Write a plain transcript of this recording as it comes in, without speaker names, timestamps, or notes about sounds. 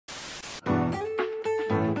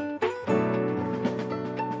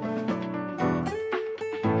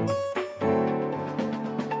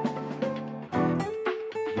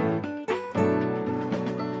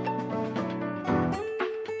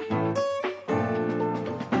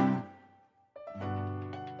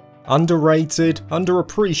Underrated,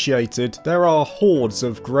 underappreciated, there are hordes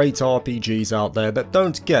of great RPGs out there that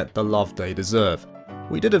don't get the love they deserve.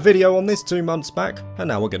 We did a video on this 2 months back, and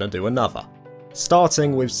now we're gonna do another.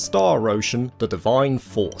 Starting with Star Ocean: The Divine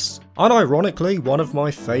Force. Unironically, one of my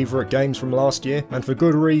favourite games from last year, and for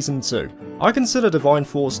good reason too. I consider Divine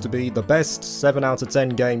Force to be the best 7 out of 10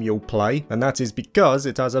 game you'll play, and that is because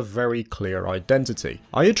it has a very clear identity.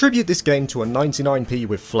 I attribute this game to a 99p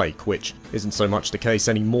with Flake, which isn't so much the case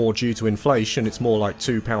anymore due to inflation, it's more like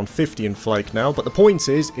 £2.50 in Flake now, but the point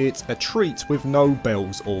is, it's a treat with no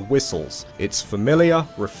bells or whistles. It's familiar,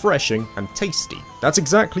 refreshing, and tasty. That's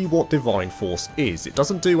exactly what Divine Force is. It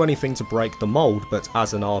doesn't do anything to break the mold, but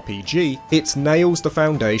as an RPG, it nails the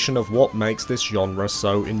foundation of what makes this genre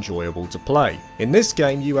so enjoyable to play. In this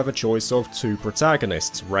game, you have a choice of 2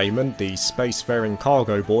 protagonists, Raymond, the spacefaring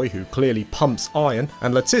cargo boy who clearly pumps iron,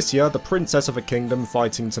 and Leticia, the princess of a kingdom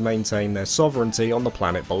fighting to maintain their sovereignty on the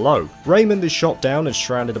planet below. Raymond is shot down and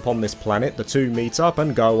stranded upon this planet, the two meet up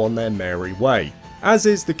and go on their merry way. As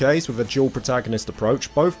is the case with a dual protagonist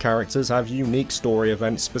approach, both characters have unique story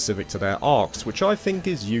events specific to their arcs, which I think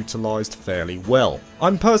is utilised fairly well.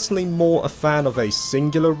 I'm personally more a fan of a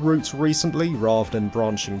singular route recently rather than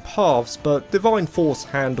branching paths, but Divine Force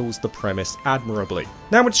handles the premise admirably.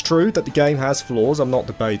 Now it's true that the game has flaws, I'm not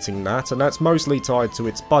debating that, and that's mostly tied to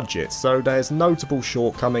its budget, so there's notable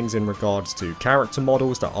shortcomings in regards to character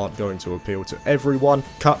models that aren't going to appeal to everyone,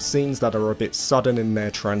 cutscenes that are a bit sudden in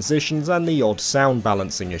their transitions, and the odd sound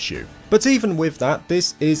balancing issue. But even with that,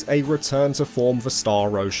 this is a return to form for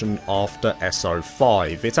Star Ocean after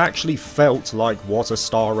SO5. It actually felt like what a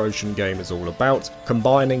Star Ocean game is all about,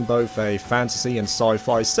 combining both a fantasy and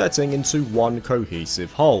sci-fi setting into one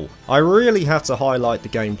cohesive whole. I really have to highlight the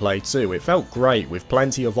gameplay too. It felt great, with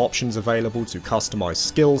plenty of options available to customize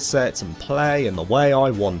skill sets and play in the way I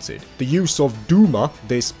wanted. The use of Duma,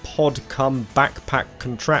 this pod-cum-backpack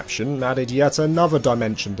contraption, added yet another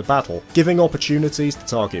dimension to battle, giving opportunities to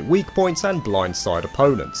target weak points and blindside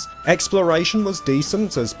opponents. Exploration was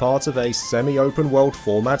decent as part of a semi-open world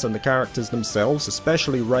format, and the characters themselves,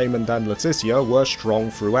 especially Raymond and Leticia, were strong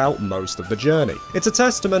throughout most of the journey. It's a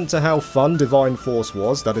testament to how fun Divine Force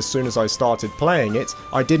was that as soon as I started playing it,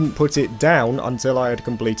 I didn't put it down until I had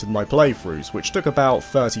completed my playthroughs, which took about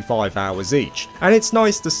 35 hours each. And it's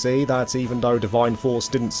nice to see that even though Divine Force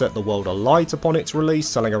didn't set the world alight upon its release,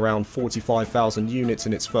 selling around 45,000 units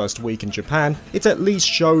in its first week in Japan, it at least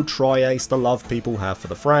showed Tri-Ace the love people have for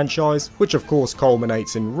the franchise, which of course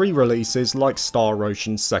culminates in re-releases like Star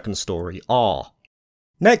Ocean's second story R.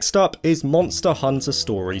 Next up is Monster Hunter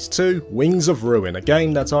Stories 2: Wings of Ruin, a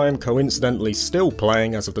game that I am coincidentally still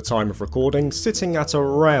playing as of the time of recording, sitting at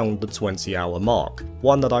around the 20-hour mark.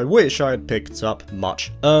 One that I wish I had picked up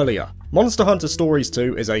much earlier. Monster Hunter Stories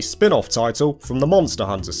 2 is a spin-off title from the Monster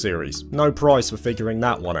Hunter series, no prize for figuring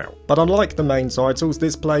that one out. But unlike the main titles,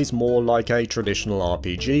 this plays more like a traditional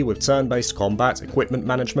RPG with turn-based combat, equipment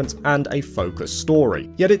management, and a focused story.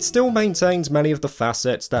 Yet it still maintains many of the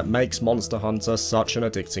facets that makes Monster Hunter such an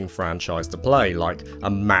addicting franchise to play, like a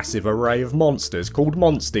massive array of monsters called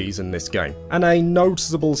Monsties in this game, and a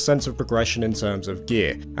noticeable sense of progression in terms of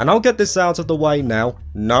gear. And I'll get this out of the way now,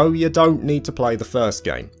 no, you don't need to play the first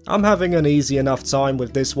game. I'm having an easy enough time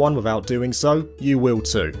with this one without doing so, you will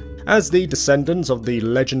too. As the descendant of the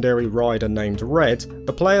legendary rider named Red,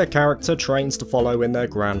 the player character trains to follow in their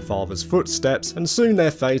grandfather's footsteps, and soon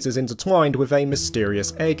their fate is intertwined with a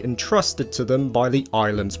mysterious egg entrusted to them by the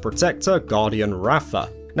island's protector, Guardian Rafa.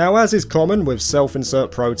 Now, as is common with self-insert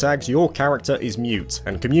protags, your character is mute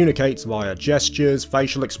and communicates via gestures,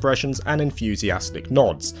 facial expressions, and enthusiastic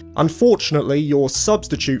nods. Unfortunately, your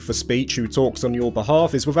substitute for speech who talks on your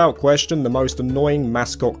behalf is without question the most annoying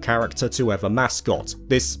mascot character to ever mascot,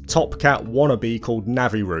 this Top Cat wannabe called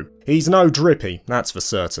Naviru. He's no Drippy, that's for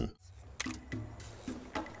certain.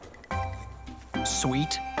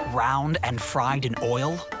 Sweet, round, and fried in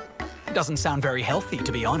oil? Doesn't sound very healthy,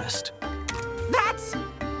 to be honest. That's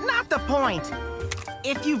not the point.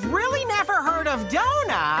 If you've really never heard of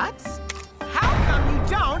donuts, how come you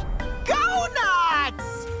don't go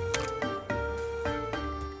nuts?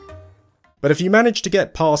 But if you manage to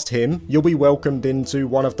get past him, you'll be welcomed into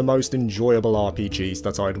one of the most enjoyable RPGs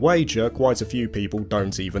that I'd wager quite a few people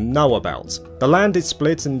don't even know about. The land is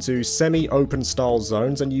split into semi-open style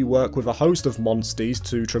zones, and you work with a host of monsties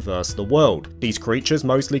to traverse the world. These creatures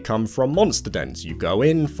mostly come from monster dens. You go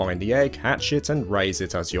in, find the egg, hatch it, and raise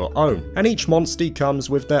it as your own. And each monstie comes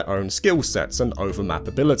with their own skill sets and overmap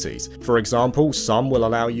abilities. For example, some will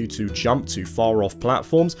allow you to jump to far off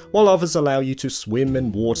platforms, while others allow you to swim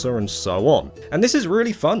in water and so on. on. And this is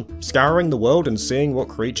really fun. Scouring the world and seeing what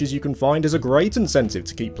creatures you can find is a great incentive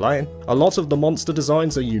to keep playing. A lot of the monster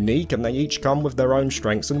designs are unique and they each come with their own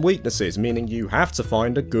strengths and weaknesses, meaning you have to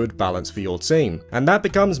find a good balance for your team. And that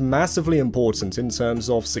becomes massively important in terms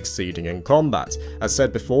of succeeding in combat. As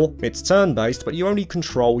said before, it's turn-based, but you only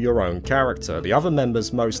control your own character. The other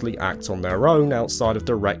members mostly act on their own outside of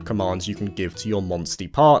direct commands you can give to your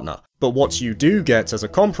monsty partner. But what you do get as a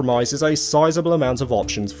compromise is a sizable amount of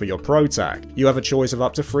options for your protag. You have a choice of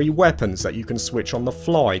up to 3 weapons that you can switch on the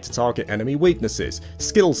fly to target enemy weaknesses,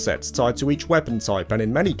 skill sets tied to each weapon type, and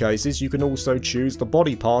in many cases you can also choose the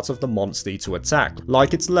body part of the monstie to attack,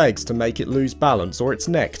 like its legs to make it lose balance or its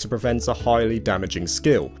neck to prevent a highly damaging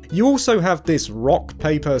skill. You also have this rock,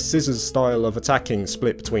 paper, scissors style of attacking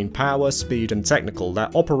split between power, speed and technical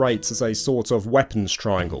that operates as a sort of weapons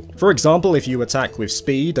triangle. For example, if you attack with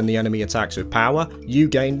speed and the enemy attacks with power, you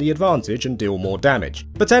gain the advantage and deal more damage.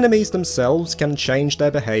 But enemies themselves can change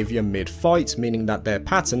their behaviour mid-fight, meaning that their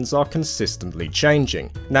patterns are consistently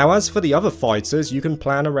changing. Now as for the other fighters, you can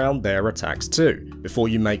plan around their attacks too. Before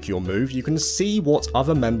you make your move, you can see what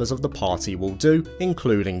other members of the party will do,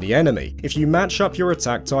 including the enemy. If you match up your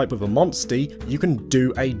attack type with a monstie, you can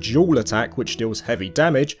do a dual attack which deals heavy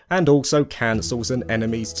damage and also cancels an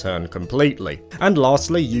enemy's turn completely. And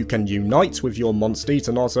lastly, you can unite with your monstie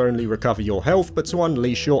to not only recover your health but to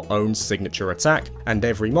unleash your own signature attack, and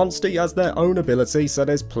every monstie has their own ability, so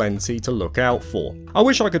there's plenty to look out for. I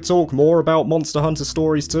wish I could talk more about Monster Hunter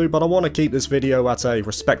stories too, but I want to keep this video at a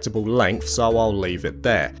respectable length, so I'll leave it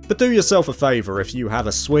there. But do yourself a favour, if you have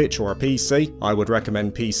a Switch or a PC, I would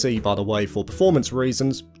recommend PC by the way for performance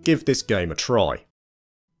reasons, give this game a try.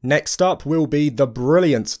 Next up will be the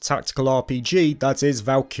brilliant tactical RPG that is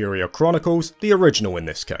Valkyria Chronicles, the original in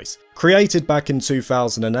this case. Created back in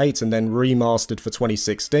 2008 and then remastered for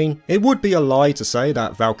 2016, it would be a lie to say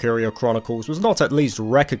that Valkyria Chronicles was not at least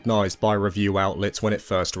recognised by review outlets when it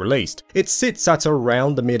first released. It sits at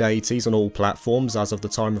around the mid-80s on all platforms as of the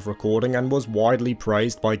time of recording and was widely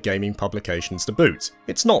praised by gaming publications to boot.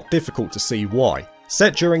 It's not difficult to see why.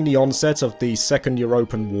 Set during the onset of the Second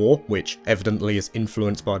European War, which evidently is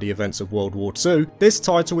influenced by the events of World War II, this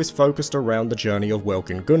title is focused around the journey of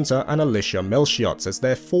Welkin Gunther and Alicia Melchiot as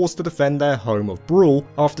they're forced to defend their home of Brule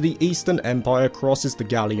after the Eastern Empire crosses the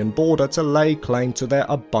Gallian border to lay claim to their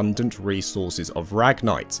abundant resources of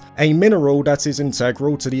Ragnite, a mineral that is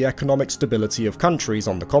integral to the economic stability of countries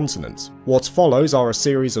on the continent. What follows are a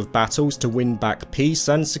series of battles to win back peace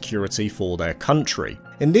and security for their country.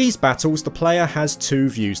 In these battles, the player has 2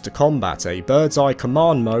 views to combat, a bird's eye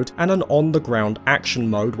command mode and an on-the-ground action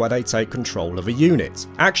mode where they take control of a unit.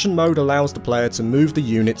 Action mode allows the player to move the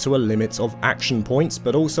unit to a limit of action points,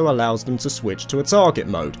 but also allows them to switch to a target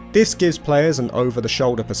mode. This gives players an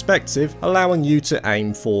over-the-shoulder perspective, allowing you to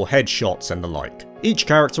aim for headshots and the like. Each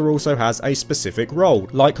character also has a specific role,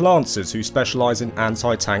 like Lancers who specialise in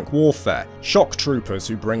anti-tank warfare, Shock Troopers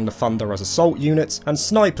who bring the thunder as assault units, and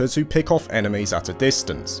Snipers who pick off enemies at a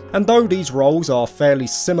distance. And though these roles are fairly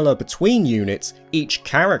similar between units, each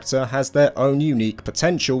character has their own unique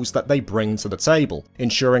potentials that they bring to the table,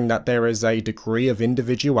 ensuring that there is a degree of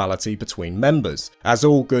individuality between members. As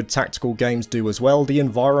all good tactical games do as well, the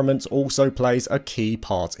environment also plays a key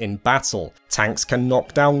part in battle. Tanks can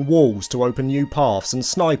knock down walls to open new paths, and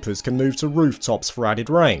snipers can move to rooftops for added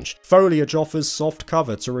range. Foliage offers soft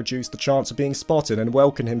cover to reduce the chance of being spotted, and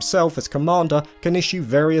Welkin himself as commander can issue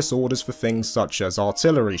various orders for things such as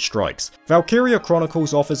artillery strikes. Valkyria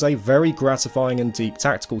Chronicles offers a very gratifying and deep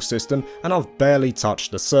tactical system, and I've barely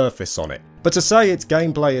touched the surface on it. But to say its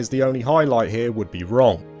gameplay is the only highlight here would be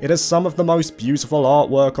wrong. It has some of the most beautiful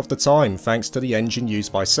artwork of the time thanks to the engine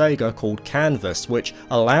used by Sega called Canvas, which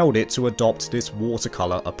allowed it to adopt this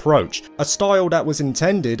watercolour approach, a style that was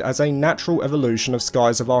intended as a natural evolution of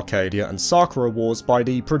Skies of Arcadia and Sakura Wars by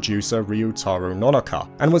the producer Ryutaro Nonaka,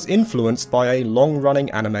 and was influenced by a long-running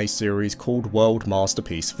anime series called World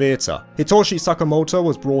Masterpiece Theatre. Hitoshi Sakamoto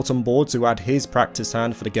was brought on board to add his practice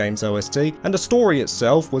hand for the game's OST, and the story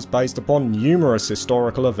itself was based upon numerous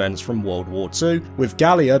historical events from World War II, with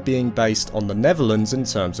Gallia being based on the Netherlands in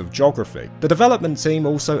terms of geography. The development team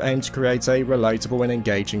also aimed to create a relatable and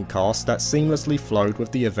engaging cast that seamlessly flowed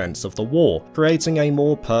with the events of the war, creating a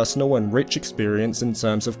more personal and rich experience in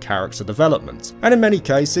terms of character development. And in many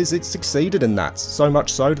cases it succeeded in that, so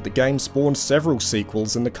much so that the game spawned several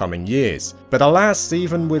sequels in the coming years. But alas,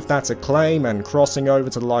 even with that acclaim and crossing over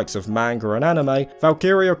to the likes of manga and anime,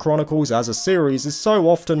 Valkyria Chronicles as a series is so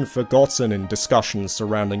often forgotten in discussions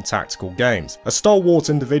surrounding tactical games. A stalwart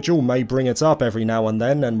individual may bring it up every now and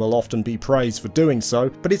then and will often be praised for doing so,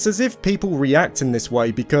 but it's as if people react in this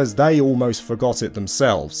way because they almost forgot it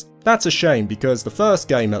themselves. That's a shame because the first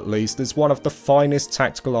game at least is one of the finest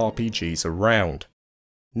tactical RPGs around.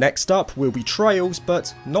 Next up will be Trails,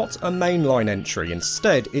 but not a mainline entry.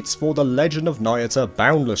 Instead, it's for The Legend of Nyata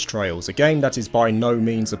Boundless Trails, a game that is by no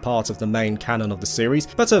means a part of the main canon of the series,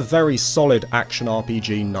 but a very solid action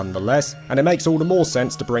RPG nonetheless, and it makes all the more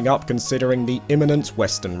sense to bring up considering the imminent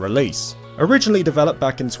Western release. Originally developed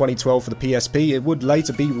back in 2012 for the PSP, it would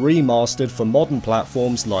later be remastered for modern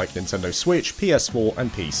platforms like Nintendo Switch, PS4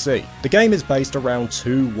 and PC. The game is based around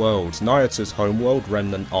two worlds, Nyata's homeworld,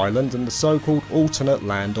 Remnant Island, and the so-called alternate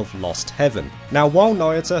land of Lost Heaven. Now, while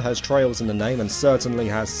Nyata has trails in the name and certainly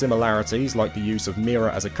has similarities like the use of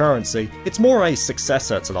Mira as a currency, it's more a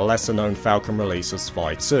successor to the lesser-known Falcon release of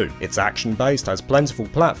Spy 2. It's action-based, has plentiful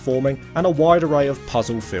platforming, and a wide array of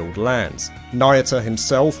puzzle-filled lands. Nyata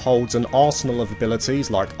himself holds an arsenal of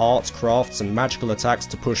abilities like arts, crafts and magical attacks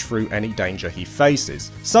to push through any danger he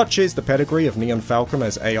faces. Such is the pedigree of Neon Falcon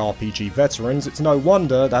as ARPG veterans, it's no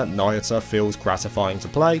wonder that Nyata feels gratifying to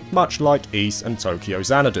play, much like Ys and Tokyo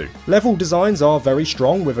Xanadu. Level designs are very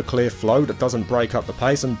strong with a clear flow that doesn't break up the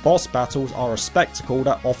pace, and boss battles are a spectacle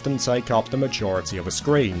that often take up the majority of a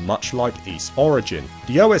screen, much like Ys Origin.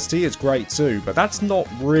 The OST is great too, but that's not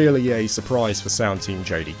really a surprise for Sound Team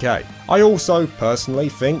JDK. I also personally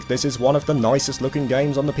think this is one of the nicest looking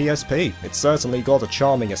games on the PSP. It's certainly got a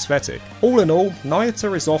charming aesthetic. All in all,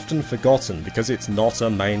 Nyata is often forgotten because it's not a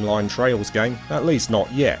mainline Trails game, at least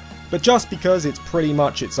not yet. But just because it's pretty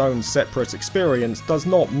much its own separate experience does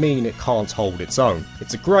not mean it can't hold its own.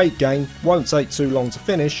 It's a great game, won't take too long to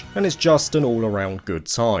finish, and is just an all-around good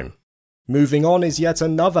time. Moving on is yet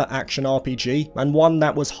another action RPG, and one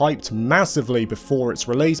that was hyped massively before its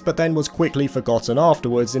release but then was quickly forgotten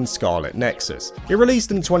afterwards in Scarlet Nexus. It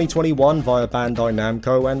released in 2021 via Bandai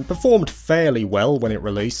Namco and performed fairly well when it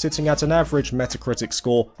released, sitting at an average Metacritic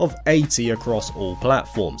score of 80 across all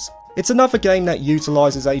platforms. It's another game that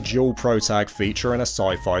utilises a dual protag feature in a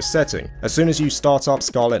sci-fi setting. As soon as you start up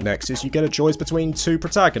Scarlet Nexus, you get a choice between two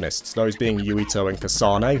protagonists, those being Yuito and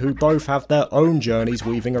Kasane, who both have their own journeys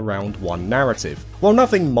weaving around one narrative. While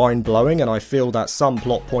nothing mind-blowing, and I feel that some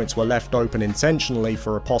plot points were left open intentionally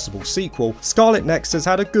for a possible sequel, Scarlet Nexus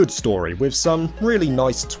had a good story, with some really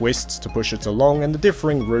nice twists to push it along, and the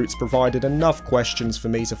differing routes provided enough questions for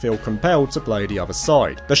me to feel compelled to play the other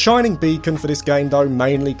side. The shining beacon for this game though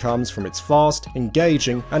mainly comes from its fast,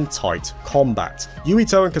 engaging, and tight combat.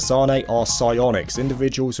 Yuito and Kasane are psionics,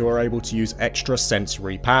 individuals who are able to use extra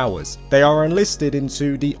sensory powers. They are enlisted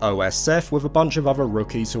into the OSF with a bunch of other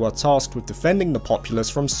rookies who are tasked with defending the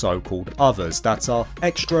populace from so-called others that are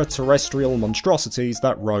extraterrestrial monstrosities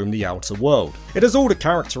that roam the outer world. It has all the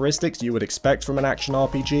characteristics you would expect from an action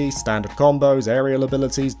RPG, standard combos, aerial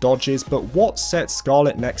abilities, dodges, but what sets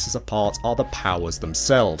Scarlet Nexus apart are the powers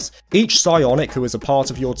themselves. Each psionic who is a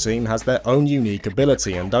part of your team has their own unique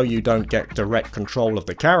ability, and though you don't get direct control of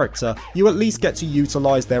the character, you at least get to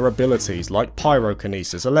utilise their abilities like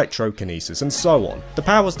pyrokinesis, electrokinesis, and so on. The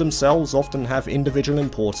powers themselves often have individual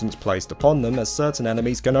importance placed upon them, as certain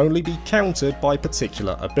enemies can only be countered by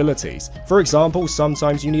particular abilities. For example,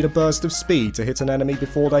 sometimes you need a burst of speed to hit an enemy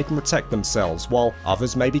before they can protect themselves, while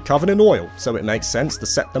others may be covered in oil, so it makes sense to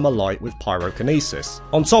set them alight with pyrokinesis.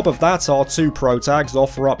 On top of that, our two protags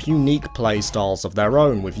offer up unique playstyles of their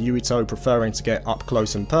own, with Yuito preferring to get up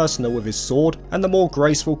close and personal with his sword, and the more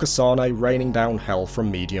graceful Kasane raining down hell from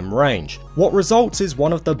medium range. What results is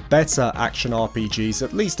one of the better action RPGs,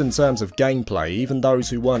 at least in terms of gameplay. Even those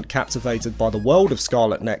who weren't captivated by the world of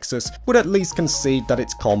Scarlet Nexus would at least concede that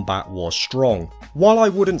its combat was strong. While I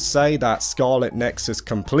wouldn't say that Scarlet Nexus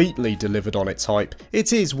completely delivered on its hype,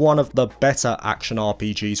 it is one of the better action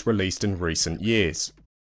RPGs released in recent years.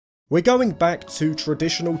 We're going back to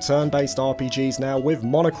traditional turn-based RPGs now with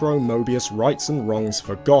Monochrome Mobius Rights and Wrongs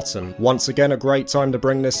Forgotten. Once again a great time to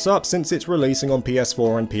bring this up since it's releasing on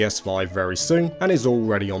PS4 and PS5 very soon and is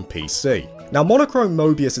already on PC. Now Monochrome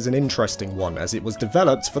Mobius is an interesting one as it was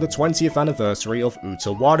developed for the 20th anniversary of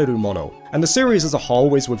Utawareru Mono, and the series as a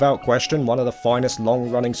whole is without question one of the finest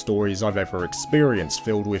long-running stories I've ever experienced,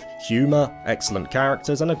 filled with humour, excellent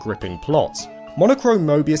characters and a gripping plot. Monochrome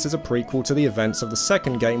Mobius is a prequel to the events of the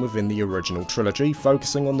second game within the original trilogy,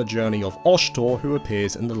 focusing on the journey of Oshtor, who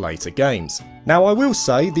appears in the later games. Now I will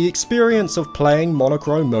say, the experience of playing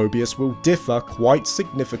Monochrome Mobius will differ quite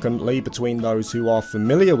significantly between those who are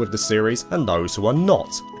familiar with the series and those who are not.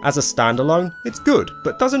 As a standalone, it's good,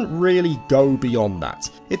 but doesn't really go beyond that.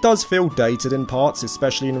 It does feel dated in parts,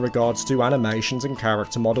 especially in regards to animations and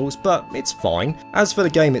character models, but it's fine. As for the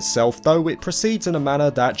game itself though, it proceeds in a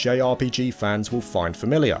manner that JRPG fans will find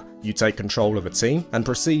familiar. You take control of a team and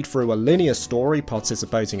proceed through a linear story,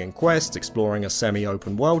 participating in quests, exploring a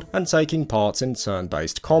semi-open world, and taking part in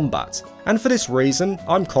turn-based combat. And for this reason,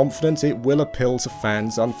 I'm confident it will appeal to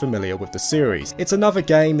fans unfamiliar with the series. It's another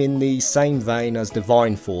game in the same vein as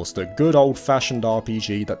Divine Force, the good old-fashioned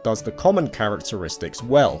RPG that does the common characteristics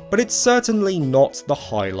well, but it's certainly not the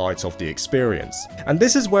highlight of the experience. And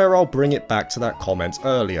this is where I'll bring it back to that comment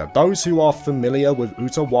earlier. Those who are familiar with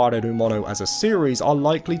Utawareru Mono as a series are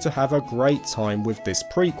likely to have a great time with this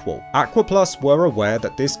prequel. Aqua Plus were aware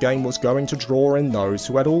that this game was going to draw in those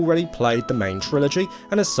who had already played the main trilogy,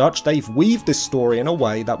 and as such they've weaved this story in a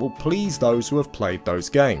way that will please those who have played those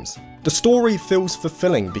games. The story feels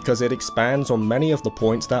fulfilling because it expands on many of the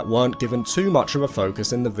points that weren't given too much of a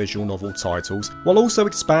focus in the visual novel titles, while also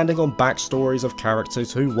expanding on backstories of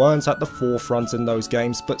characters who weren't at the forefront in those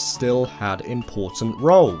games but still had important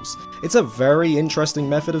roles. It's a very interesting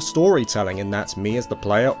method of storytelling in that me as the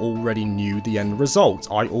player already knew the end result.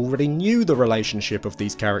 I already knew the relationship of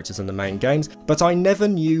these characters in the main games, but I never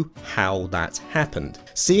knew how that happened.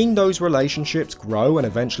 Seeing those relationships grow and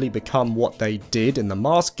eventually become what they did in the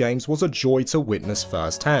Mask games was a joy to witness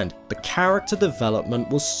firsthand. The character development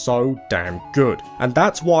was so damn good. And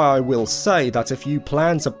that's why I will say that if you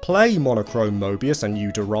plan to play Monochrome Mobius and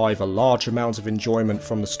you derive a large amount of enjoyment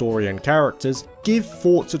from the story and characters, give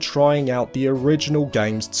thought to trying out the original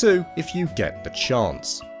games too if you get the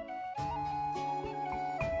chance.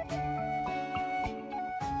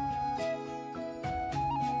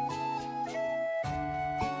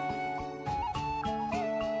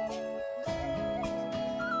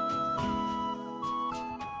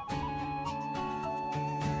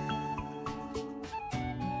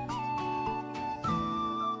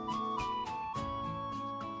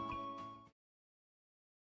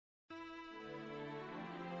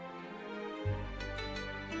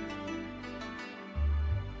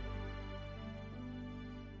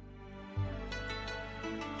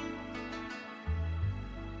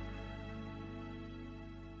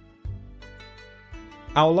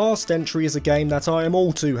 Our last entry is a game that I am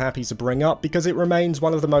all too happy to bring up because it remains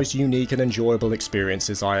one of the most unique and enjoyable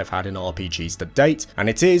experiences I have had in RPGs to date, and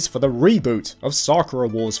it is for the reboot of Sakura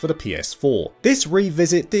Wars for the PS4. This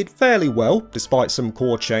revisit did fairly well, despite some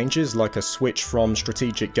core changes like a switch from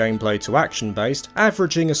strategic gameplay to action-based,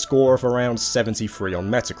 averaging a score of around 73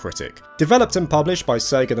 on Metacritic. Developed and published by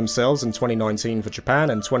Sega themselves in 2019 for Japan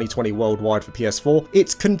and 2020 worldwide for PS4,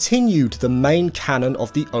 it continued the main canon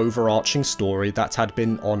of the overarching story that had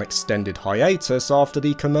been on extended hiatus after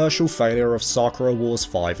the commercial failure of Sakura Wars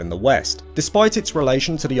 5 in the West. Despite its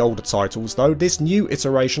relation to the older titles though, this new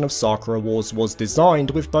iteration of Sakura Wars was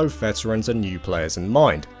designed with both veterans and new players in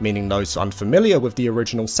mind, meaning those unfamiliar with the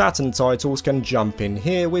original Saturn titles can jump in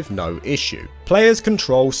here with no issue. Players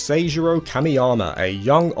control Seijiro Kamiyama, a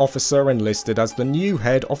young officer enlisted as the new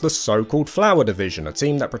head of the so-called Flower Division, a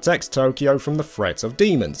team that protects Tokyo from the threat of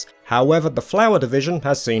demons. However, the Flower Division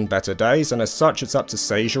has seen better days, and as such it's up to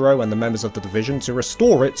Seijiro and the members of the division to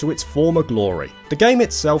restore it to its former glory. The game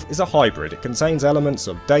itself is a hybrid. It contains elements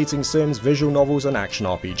of dating sims, visual novels and action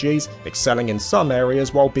RPGs, excelling in some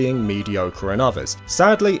areas while being mediocre in others.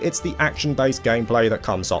 Sadly, it's the action-based gameplay that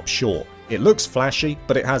comes up short. It looks flashy,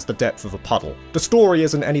 but it has the depth of a puddle. The story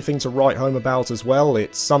isn't anything to write home about as well.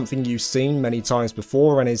 It's something you've seen many times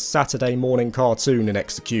before and is Saturday morning cartoon in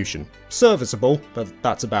execution. Serviceable, but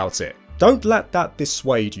that's about it. Don't let that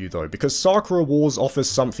dissuade you though, because Sakura Wars offers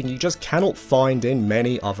something you just cannot find in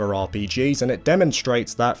many other RPGs, and it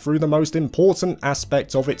demonstrates that through the most important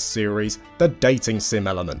aspect of its series, the dating sim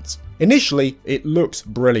element. Initially, it looks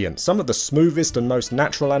brilliant, some of the smoothest and most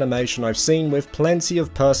natural animation I've seen, with plenty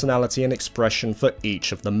of personality and expression for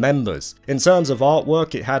each of the members. In terms of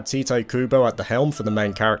artwork, it had Tite Kubo at the helm for the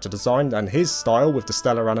main character design, and his style with the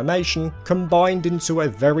stellar animation combined into a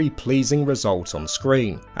very pleasing result on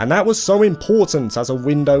screen. And that was so important as a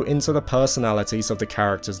window into the personalities of the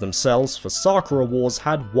characters themselves, for Sakura Wars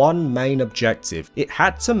had one main objective. It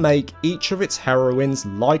had to make each of its heroines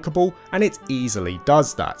likeable, and it easily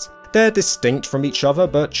does that. They're distinct from each other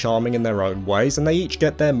but charming in their own ways, and they each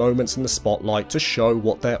get their moments in the spotlight to show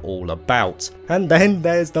what they're all about. And then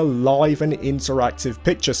there's the live and interactive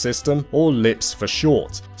picture system, or LIPS for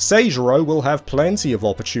short. Seijiro will have plenty of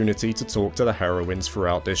opportunity to talk to the heroines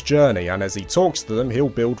throughout this journey, and as he talks to them he'll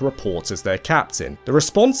build rapport as their captain. The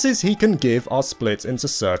responses he can give are split into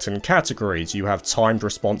certain categories. You have timed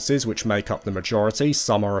responses which make up the majority,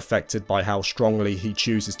 some are affected by how strongly he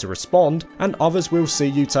chooses to respond, and others will see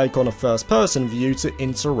you take on a first-person view to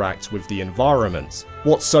interact with the environment.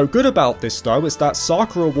 What's so good about this though is that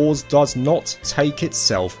Sakura Wars does not take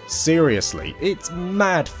itself seriously. It's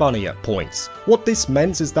mad funny at points. What this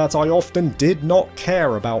meant is that I often did not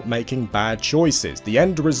care about making bad choices. The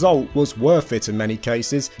end result was worth it in many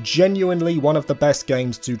cases, genuinely one of the best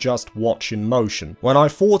games to just watch in motion. When I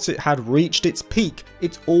thought it had reached its peak,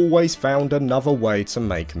 it always found another way to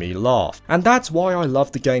make me laugh. And that's why I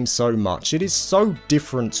love the game so much. It is so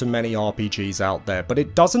different to many RPGs out there, but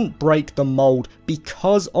it doesn't break the mold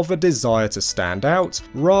because of a desire to stand out.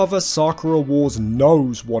 Rather, Sakura Wars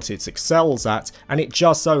knows what it excels at, and it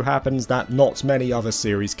just so happens that not many other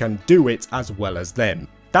series can do it as well as them.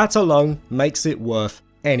 That alone makes it worth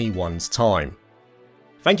anyone's time.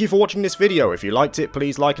 Thank you for watching this video. If you liked it,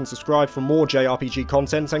 please like and subscribe for more JRPG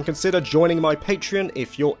content, and consider joining my Patreon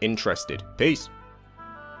if you're interested. Peace.